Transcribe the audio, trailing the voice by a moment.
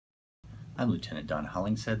I'm Lieutenant Don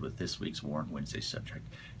Hollingshead with this week's Warrant Wednesday subject.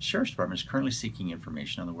 The Sheriff's Department is currently seeking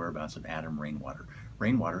information on the whereabouts of Adam Rainwater.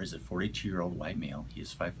 Rainwater is a 42-year-old white male. He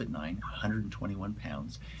is 5'9", 121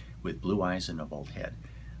 pounds, with blue eyes and a bald head.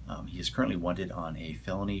 He is currently wanted on a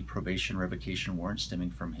felony probation revocation warrant stemming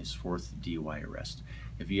from his 4th DUI arrest.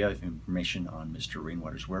 If you have information on Mr.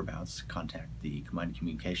 Rainwater's whereabouts, contact the Combined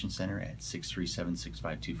Communications Center at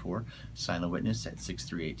 637-6524, Silent Witness at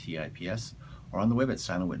 638-TIPS, or on the web at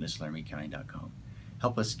silentwitnesslaramiecounty.com.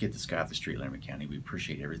 Help us get this guy off the street, Laramie County. We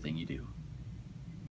appreciate everything you do.